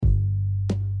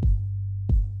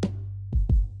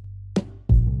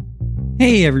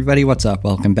Hey everybody, what's up?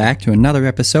 Welcome back to another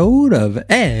episode of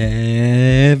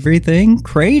Everything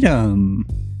Kratom,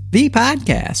 the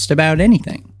podcast about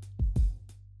anything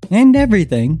and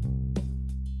everything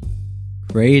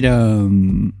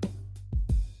Kratom.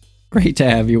 Great to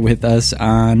have you with us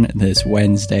on this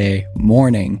Wednesday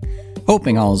morning.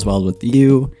 Hoping all is well with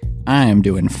you. I am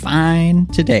doing fine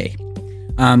today.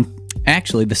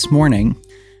 Actually, this morning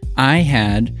I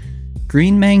had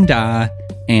green mangda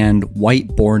and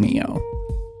white Borneo.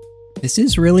 This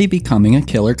is really becoming a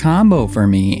killer combo for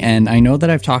me, and I know that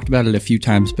I've talked about it a few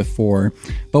times before,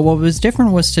 but what was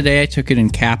different was today I took it in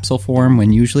capsule form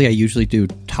when I usually do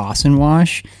toss and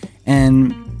wash,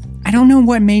 and I don't know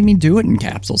what made me do it in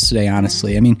capsules today,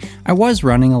 honestly. I mean, I was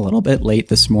running a little bit late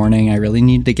this morning. I really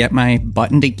needed to get my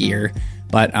butt into gear,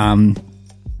 but I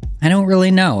don't really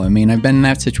know. I mean, I've been in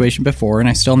that situation before, and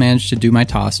I still managed to do my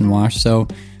toss and wash, so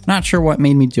not sure what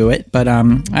made me do it, but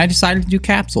I decided to do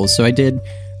capsules, so I did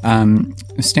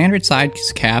standard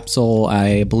size capsule.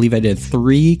 I believe I did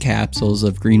 3 capsules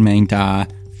of green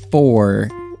mangda,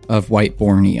 4 of white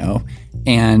Borneo,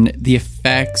 and the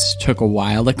effects took a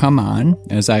while to come on,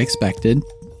 as I expected,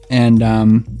 and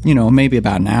maybe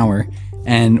about an hour.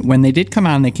 And when they did come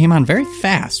on, they came on very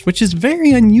fast, which is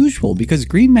very unusual because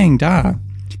green mangda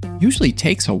usually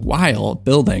takes a while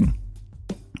building,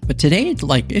 but today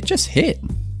it just hit.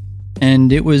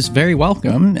 And it was very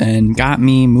welcome and got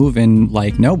me moving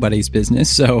like nobody's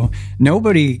business. So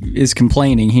nobody is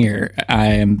complaining here. I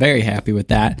am very happy with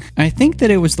that. I think that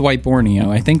it was the white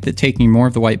Borneo. I think that taking more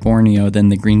of the white Borneo than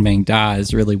the green mangda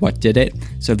is really what did it.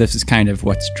 So this is kind of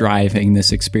what's driving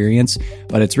this experience.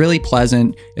 But it's really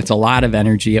pleasant. It's a lot of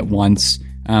energy at once.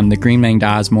 The green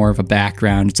mangda is more of a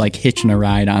background. It's like hitching a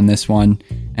ride on this one.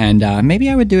 And maybe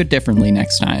I would do it differently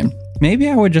next time. Maybe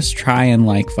I would just try and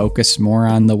focus more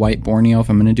on the white Borneo if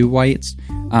I'm going to do whites.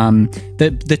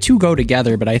 The two go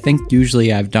together, but I think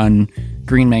usually I've done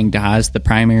green mangda as the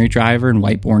primary driver and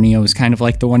white Borneo is kind of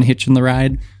like the one hitching the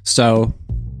ride. So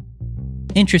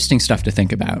interesting stuff to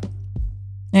think about.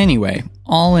 Anyway,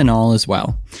 all in all as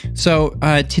well. So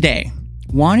today,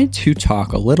 wanted to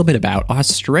talk a little bit about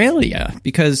Australia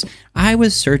because I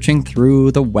was searching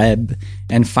through the web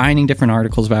and finding different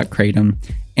articles about Kratom,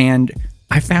 and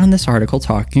I found this article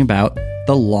talking about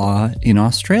the law in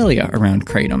Australia around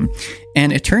Kratom.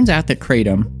 And it turns out that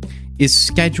Kratom is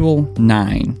Schedule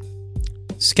 9.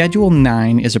 Schedule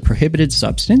 9 is a prohibited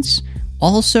substance,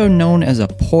 also known as a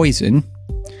poison,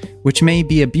 which may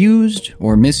be abused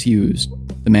or misused.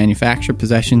 The manufacture,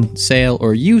 possession, sale,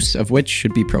 or use of which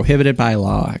should be prohibited by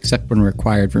law, except when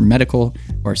required for medical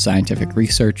or scientific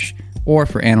research or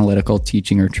for analytical,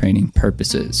 teaching, or training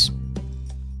purposes.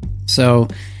 So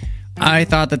I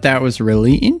thought that was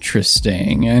really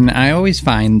interesting, and I always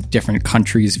find different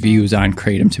countries' views on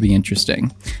Kratom to be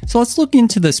interesting. So let's look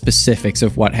into the specifics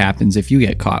of what happens if you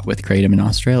get caught with Kratom in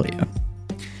Australia.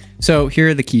 So here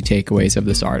are the key takeaways of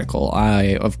this article.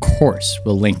 I, of course,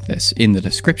 will link this in the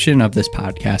description of this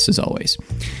podcast as always.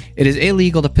 It is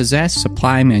illegal to possess,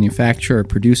 supply, manufacture, or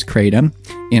produce Kratom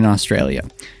in Australia.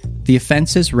 The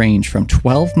offenses range from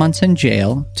 12 months in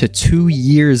jail to 2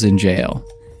 years in jail,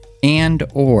 and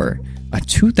or a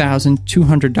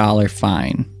 $2,200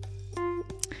 fine.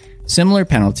 Similar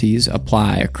penalties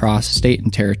apply across state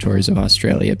and territories of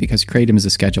Australia because Kratom is a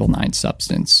Schedule 9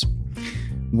 substance.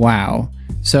 Wow.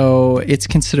 So it's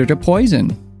considered a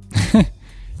poison.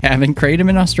 Having Kratom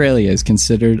in Australia is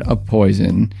considered a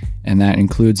poison, and that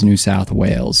includes New South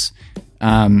Wales.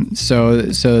 So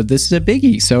this is a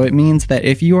biggie. So it means that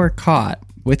if you are caught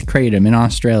with Kratom in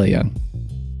Australia,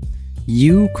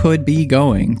 you could be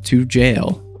going to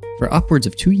jail for upwards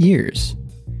of 2 years,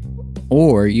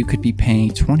 or you could be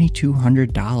paying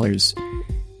 $2,200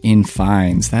 in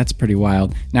fines. That's pretty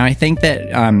wild. Now, I think that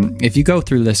if you go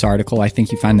through this article, I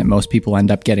think you find that most people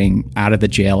end up getting out of the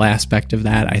jail aspect of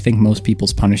that. I think most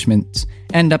people's punishments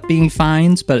end up being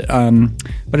fines, but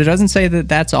it doesn't say that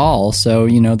that's all. So,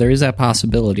 there is that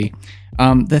possibility.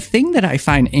 The thing that I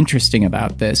find interesting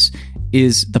about this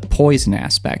is the poison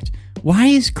aspect. Why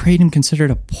is Kratom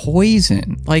considered a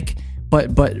poison?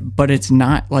 But it's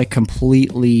not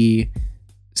completely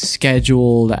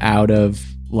scheduled out of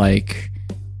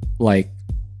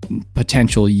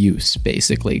potential use,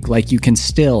 basically. You can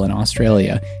still in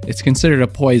Australia, it's considered a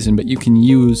poison, but you can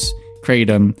use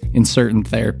Kratom in certain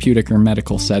therapeutic or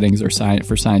medical settings or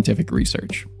for scientific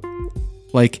research.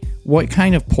 What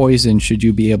kind of poison should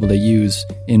you be able to use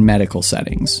in medical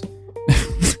settings?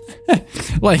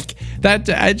 That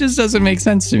it just doesn't make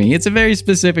sense to me. It's a very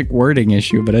specific wording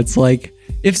issue, but it's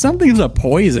if something's a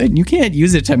poison, you can't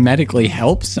use it to medically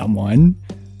help someone.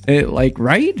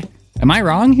 Right? Am I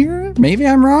wrong here? Maybe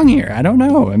I'm wrong here. I don't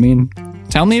know. I mean,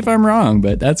 tell me if I'm wrong,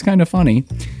 but that's kind of funny.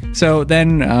 So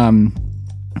then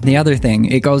the other thing,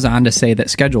 it goes on to say that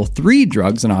Schedule 3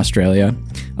 drugs in Australia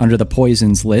under the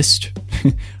poisons list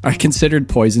are considered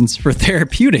poisons for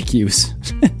therapeutic use.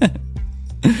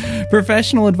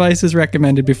 Professional advice is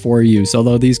recommended before use,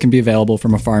 although these can be available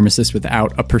from a pharmacist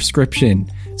without a prescription.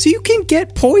 So you can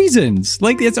get poisons.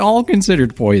 Like, it's all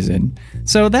considered poison.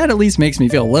 So that at least makes me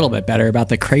feel a little bit better about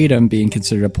the Kratom being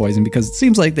considered a poison, because it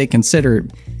seems like they consider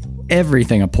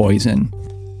everything a poison.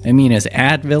 I mean, is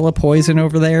Advil a poison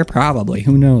over there? Probably.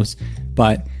 Who knows?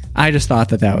 But I just thought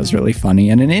that was really funny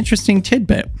and an interesting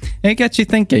tidbit. And it gets you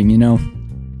thinking, you know,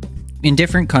 in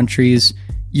different countries,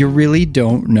 you really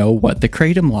don't know what the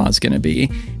Kratom law is going to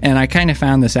be. And I kind of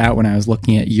found this out when I was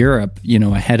looking at Europe, you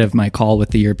know, ahead of my call with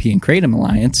the European Kratom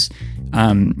Alliance,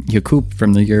 Jakub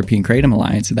from the European Kratom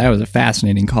Alliance. That was a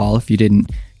fascinating call. If you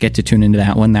didn't get to tune into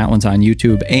that one's on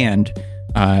YouTube and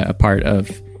a part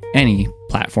of any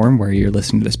platform where you're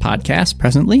listening to this podcast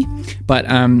presently. But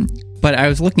I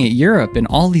was looking at Europe and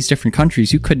all these different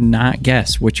countries. You could not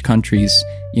guess which countries,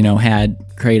 you know, had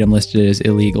Kratom listed as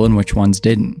illegal and which ones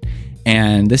didn't.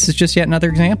 And this is just yet another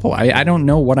example. I don't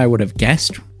know what I would have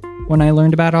guessed when I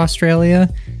learned about Australia.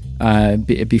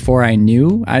 Before I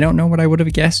knew, I don't know what I would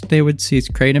have guessed they would see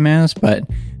Kratom as, but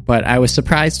I was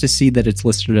surprised to see that it's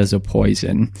listed as a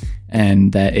poison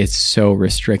and that it's so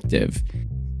restrictive.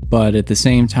 But at the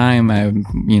same time, I,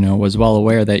 you know, was well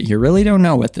aware that you really don't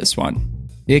know with this one.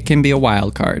 It can be a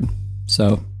wild card.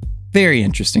 So, very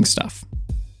interesting stuff.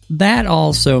 That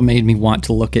also made me want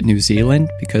to look at New Zealand,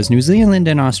 because New Zealand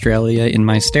and Australia, in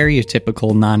my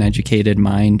stereotypical non-educated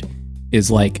mind, is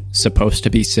like supposed to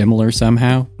be similar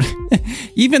somehow.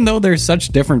 Even though they're such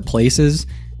different places,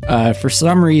 for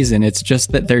some reason, it's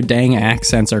just that their dang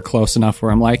accents are close enough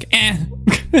where I'm like,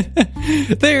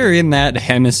 they're in that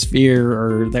hemisphere,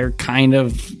 or they're kind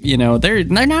of, you know, they're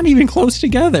not even close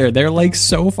together. They're like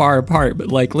so far apart. But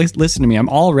like, listen to me, I'm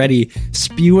already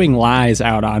spewing lies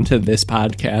out onto this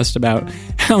podcast about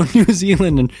how New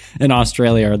Zealand and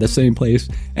Australia are the same place.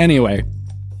 Anyway,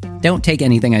 don't take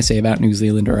anything I say about New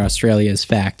Zealand or Australia as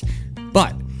fact.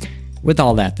 But with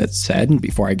all that's said, and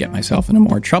before I get myself into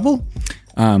more trouble,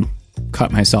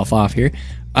 cut myself off here,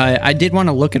 I did want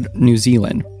to look at New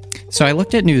Zealand. So I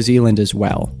looked at New Zealand as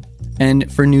well.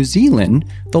 And for New Zealand,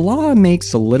 the law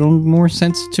makes a little more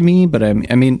sense to me, but I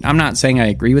mean, I'm not saying I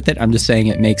agree with it. I'm just saying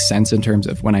it makes sense in terms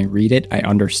of when I read it, I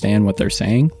understand what they're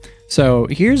saying. So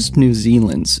here's New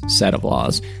Zealand's set of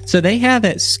laws. So they have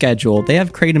it scheduled, they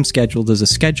have Kratom scheduled as a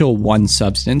Schedule 1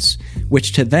 substance,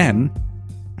 which to them,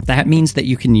 that means that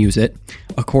you can use it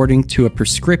according to a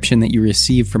prescription that you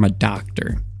receive from a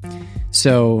doctor.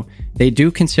 So they do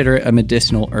consider it a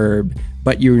medicinal herb,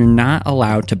 but you're not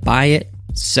allowed to buy it,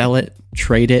 sell it,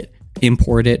 trade it,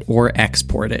 import it, or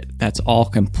export it. That's all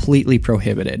completely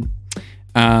prohibited.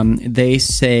 They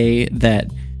say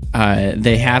that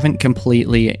they haven't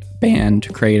completely banned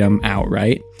Kratom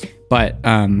outright, but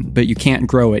you can't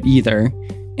grow it either,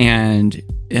 and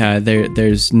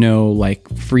there's no like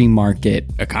free market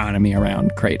economy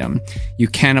around Kratom. You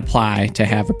can apply to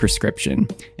have a prescription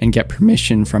and get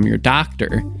permission from your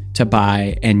doctor to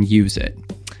buy and use it,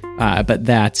 but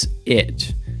that's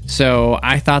it. So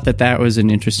I thought that was an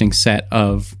interesting set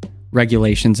of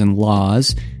regulations and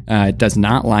laws. It does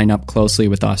not line up closely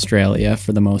with Australia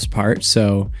for the most part.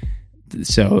 So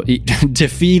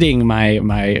defeating my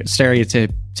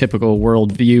stereotypical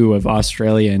worldview of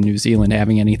Australia and New Zealand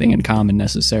having anything in common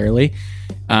necessarily.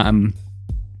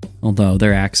 Although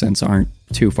their accents aren't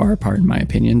too far apart in my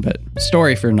opinion, but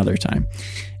story for another time.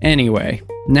 Anyway,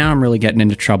 now I'm really getting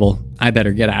into trouble. I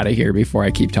better get out of here before I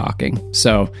keep talking.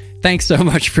 So thanks so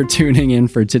much for tuning in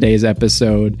for today's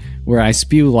episode, where I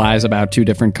spew lies about 2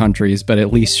 different countries, but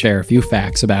at least share a few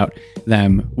facts about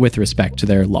them with respect to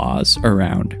their laws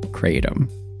around Kratom.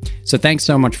 So thanks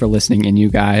so much for listening in, you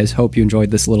guys. Hope you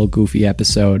enjoyed this little goofy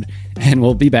episode, and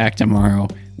we'll be back tomorrow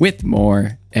with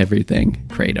more Everything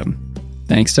Kratom.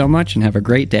 Thanks so much and have a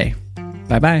great day.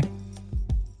 Bye-bye.